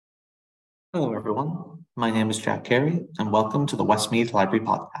Hello, everyone. My name is Jack Carey, and welcome to the Westmeath Library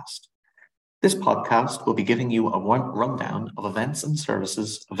Podcast. This podcast will be giving you a rundown of events and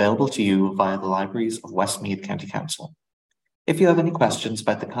services available to you via the libraries of Westmeath County Council. If you have any questions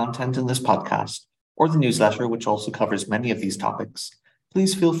about the content in this podcast, or the newsletter, which also covers many of these topics,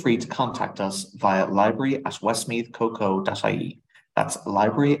 please feel free to contact us via library@westmeathcoco.ie. That's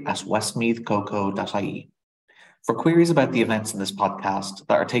library@westmeathcoco.ie. For queries about the events in this podcast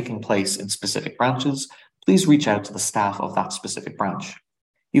that are taking place in specific branches, please reach out to the staff of that specific branch.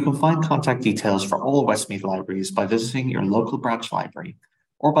 You can find contact details for all Westmeath libraries by visiting your local branch library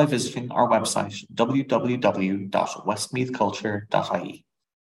or by visiting our website www.westmeathculture.ie.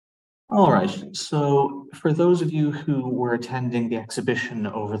 All right, so for those of you who were attending the exhibition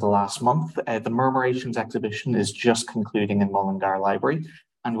over the last month, the Murmurations exhibition is just concluding in Mullingar Library.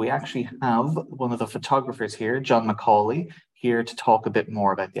 And we actually have one of the photographers here, John McCauley, here to talk a bit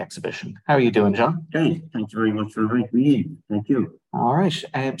more about the exhibition. How are you doing, John? Hey, thanks very much for inviting me in. Thank you. All right.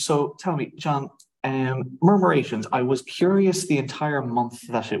 So tell me, John, Murmurations, I was curious the entire month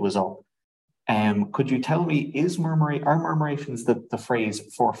that it was up. Could you tell me, are murmurations the phrase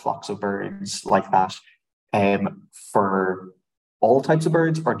for flocks of birds like that for all types of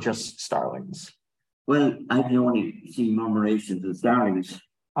birds or just starlings? Well, I've only seen murmurations and starlings.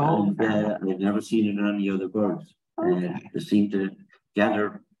 Oh, I've never seen it in any other birds. okay. They seem to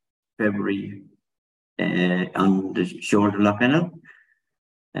gather February on the shore of Lough Ennell.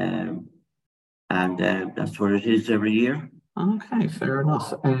 And that's where it is every year. Okay, fair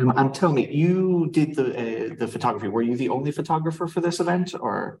enough. And tell me, you did the photography. Were you the only photographer for this event,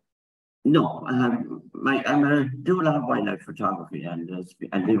 or? No, I do a lot of wildlife photography, and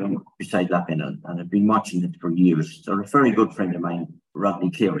I live beside Lough Ennell, and I've been watching it for years. So a very good friend of mine,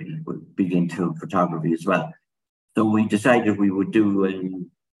 Rodney Cleary, was big into photography as well. So we decided we would do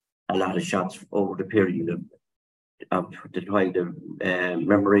a lot of shots over the period of the while the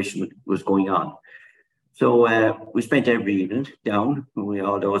commemoration was going on. So we spent every evening down with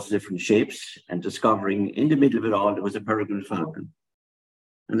all those different shapes and discovering in the middle of it all there was a peregrine falcon.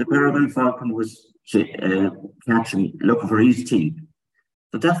 And the peregrine falcon was looking for his teeth.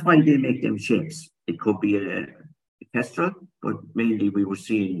 So that's why they make them shapes. It could be a kestrel, but mainly we were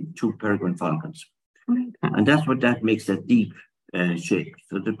seeing two peregrine falcons. And that makes a deep shape.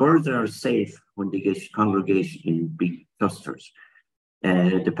 So the birds are safe when they get congregation in big clusters.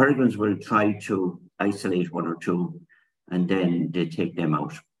 The peregrines will try to isolate one or two, and then they take them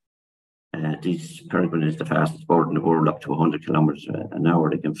out. This peregrine is the fastest bird in the world, up to 100 kilometers an hour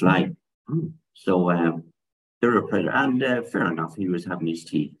they can fly. So they're a predator, and fair enough, he was having his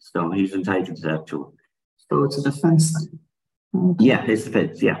teeth, so he's entitled to that too. So it's a defense thing. Okay. Yeah, it's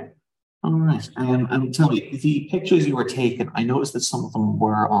defense, yeah. All right. And tell me, the pictures you were taking, I noticed that some of them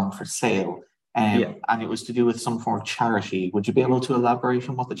were on for sale, and it was to do with some form of charity. Would you be able to elaborate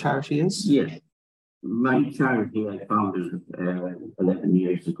on what the charity is? Yes. My charity I founded 11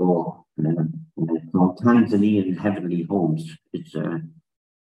 years ago, called Tanzanian Heavenly Homes. I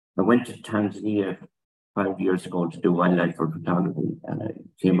went to Tanzania 5 years ago to do wildlife photography, and I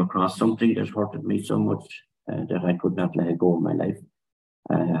came across something that hurted me so much that I could not let go of my life.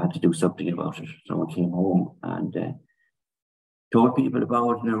 I had to do something about it. So I came home and told people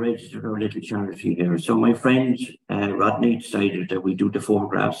about it, and I registered our little charity here. So my friend Rodney decided that we do the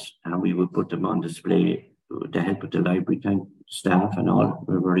photographs and we would put them on display with the help of the library staff and all.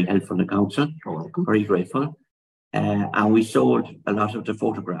 We're very helpful in the council, very grateful. And we sold a lot of the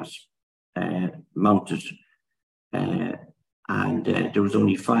photographs mounted. And there was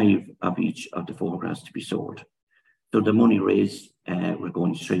only 5 of each of the photographs to be sold. So the money raised, we're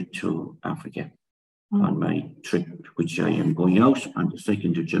going straight to Africa on my trip, which I am going out on the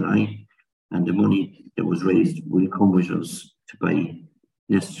 2nd of July. And the money that was raised will come with us to buy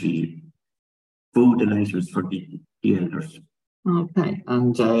necessary food and items for the elders. Okay.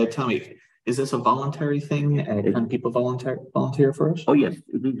 And tell me, is this a voluntary thing? Can people volunteer for it? Oh, yes,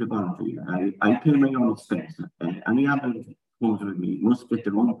 it is a voluntary. I pay my own expense. Any other comes with me must get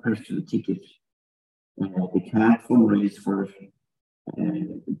their own personal ticket. They can't fundraise for it.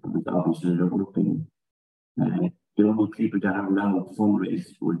 Obviously, they're working. The only people that are allowed to fundraise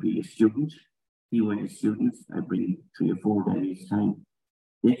will be a student. EY students, I bring 3 or 4 days time.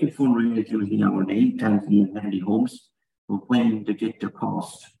 They can fundraise using our name, Tanzanian Heavenly Homes, but when they get their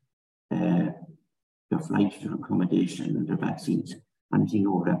cost, their flights, their accommodation, and their vaccines, anything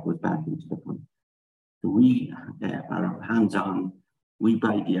over that goes back into the fund. So we are hands-on. We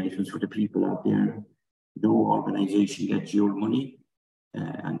buy the items for the people out there. No organization gets your money,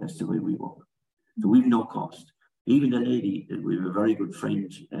 and that's the way we work. So we've no cost. Even the lady, we have a very good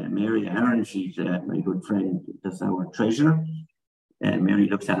friend, Mary Aaron, she's my good friend, that's our treasurer. Mary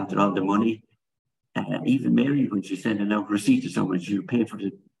looks after all the money. Even Mary, when she's sending out receipt to someone, she'll pay for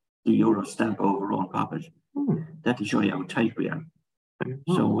the euro stamp over her own pocket. That'll show you how tight we are.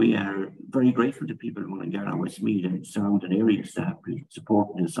 So we are very grateful to people in Mullingar and Westmeath and surrounding areas that have been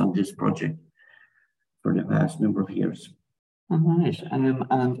supporting us on this project for the past number of years. All right.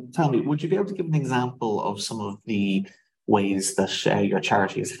 And tell me, would you be able to give an example of some of the ways that your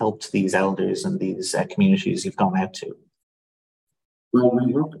charity has helped these elders and these communities you've gone out to? Well,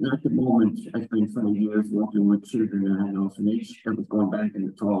 we work at the moment, I spent 5 years working with children in an orphanage that was going back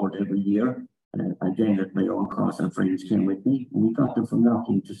and forward every year. Again, at my own cost, and friends came with me, and we got them from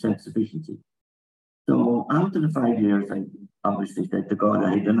nothing to self-sufficiency. So after the 5 years, I obviously said to God,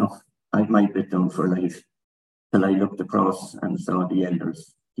 I had enough. I'd my bit done for life. Till I looked across and saw the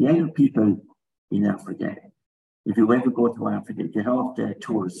elders. The elder people in Africa, if you ever go to Africa, get off the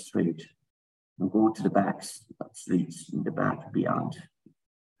tourist street and go to the back streets in the back beyond.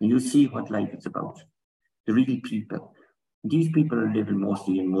 And you'll see what life is about. The real people. These people are living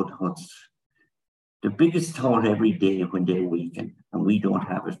mostly in mud huts. The biggest thought every day when they weaken, and we don't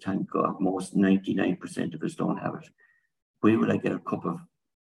have it, thank God, most 99% of us don't have it. Where will I get a cup of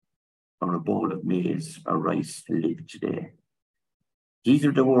or a bowl of maize or rice to live today? These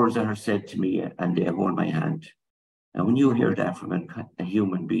are the words that are said to me, and they hold my hand. And when you hear that from a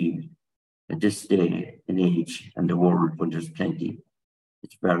human being at this day and age and the world when there's plenty,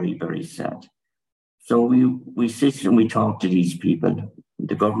 it's very, very sad. So we sit and we talk to these people.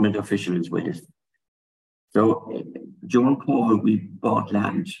 The government official is with us. So during COVID, we bought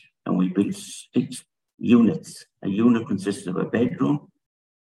land and we built 6 units. A unit consists of a bedroom,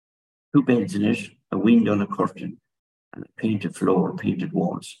 2 beds in it, a window and a curtain, and a painted floor, painted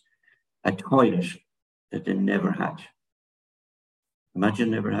walls, a toilet that they never had.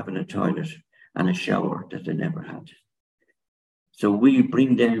 Imagine never having a toilet and a shower that they never had. So we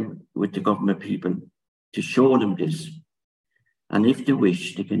bring them with the government people to show them this. And if they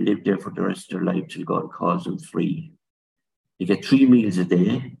wish, they can live there for the rest of their life till God calls them free. They get 3 meals a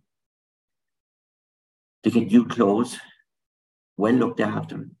day. They get new clothes, well looked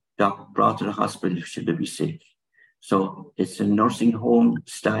after, brought to the hospital should they be sick. So it's a nursing home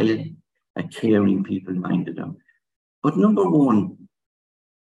style, a caring people minded them. But number one,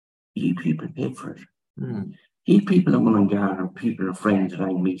 you people paid for it. You people in Mullingar or people or friends that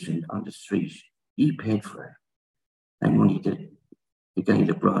I'm meeting on the street, you paid for it. And money that the guy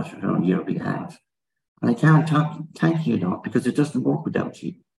that brought it on your behalf. And I can't thank you enough because it doesn't work without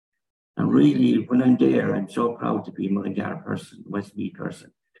you. And really, when I'm there, I'm so proud to be a Mullingar person, Westmeath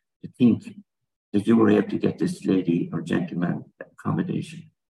person, to think that you were able to get this lady or gentleman accommodation.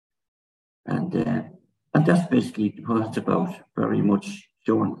 And that's basically what it's about, very much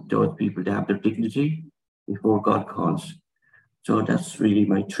showing those people to have their dignity before God calls. So that's really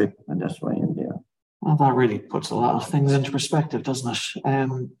my trip, and that's why I'm there. Well, that really puts a lot of things into perspective, doesn't it?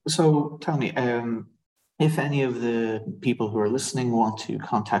 So tell me, if any of the people who are listening want to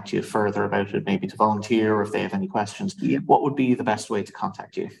contact you further about it, maybe to volunteer, or if they have any questions, what would be the best way to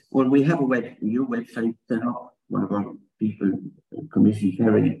contact you? Well, we have a new website set up. One of our people, Committee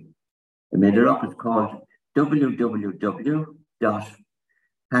Kerry, made it up. It's called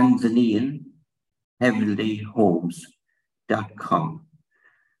www.tanzanianheavenlyhomes.com.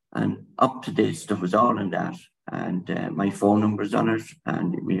 And up to date stuff is all in that. And my phone number's on it.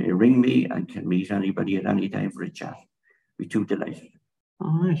 And you ring me and can meet anybody at any time for a chat. Be too delighted.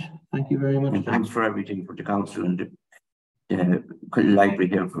 All right. Thank you very much. And thanks for everything for the council and the library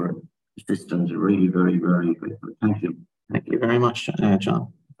here for assistance. Really very, very grateful. Thank you. Thank you very much,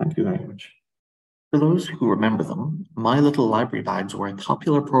 John. Thank you very much. For those who remember them, My Little Library Bags were a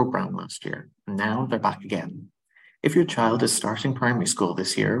popular program last year, and now they're back again. If your child is starting primary school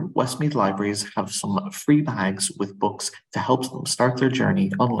this year, Westmeath Libraries have some free bags with books to help them start their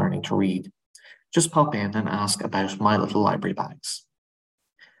journey on learning to read. Just pop in and ask about My Little Library Bags.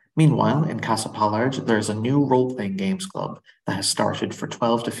 Meanwhile, in Castlepollard, there's a new role-playing games club that has started for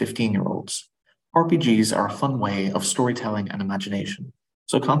 12 to 15-year-olds. RPGs are a fun way of storytelling and imagination,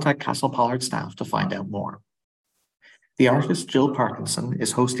 so contact Castlepollard staff to find out more. The artist Jill Parkinson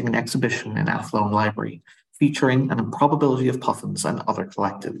is hosting an exhibition in Athlone Library, featuring an improbability of puffins and other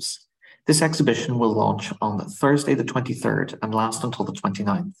collectives. This exhibition will launch on Thursday the 23rd and last until the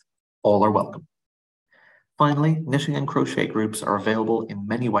 29th. All are welcome. Finally, knitting and crochet groups are available in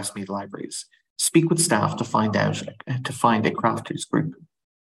many Westmeath libraries. Speak with staff to find a crafters group.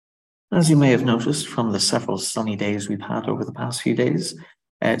 As you may have noticed from the several sunny days we've had over the past few days,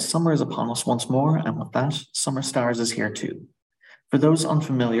 Summer is upon us once more, and with that, Summer Stars is here too. For those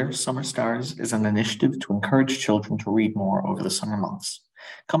unfamiliar, Summer Stars is an initiative to encourage children to read more over the summer months.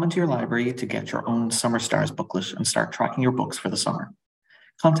 Come into your library to get your own Summer Stars booklet and start tracking your books for the summer.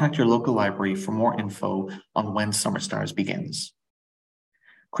 Contact your local library for more info on when Summer Stars begins.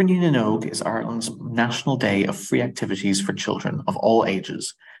 Crinne na nÓg is Ireland's National Day of free activities for children of all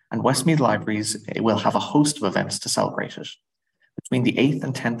ages, and Westmeath Libraries will have a host of events to celebrate it. Between the 8th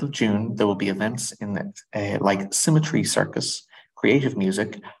and 10th of June, there will be events like Symmetry Circus, creative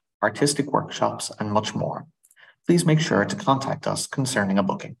music, artistic workshops, and much more. Please make sure to contact us concerning a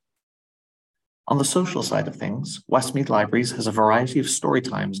booking. On the social side of things, Westmeath Libraries has a variety of story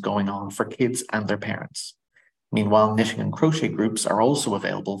times going on for kids and their parents. Meanwhile, knitting and crochet groups are also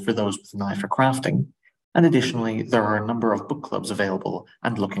available for those with an eye for crafting, and additionally, there are a number of book clubs available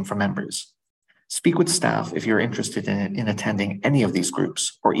and looking for members. Speak with staff if you're interested in attending any of these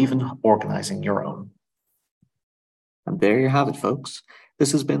groups or even organising your own. And there you have it, folks.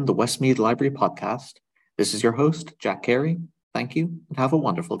 This has been the Westmeath Library Podcast. This is your host, Jack Carey. Thank you and have a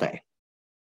wonderful day.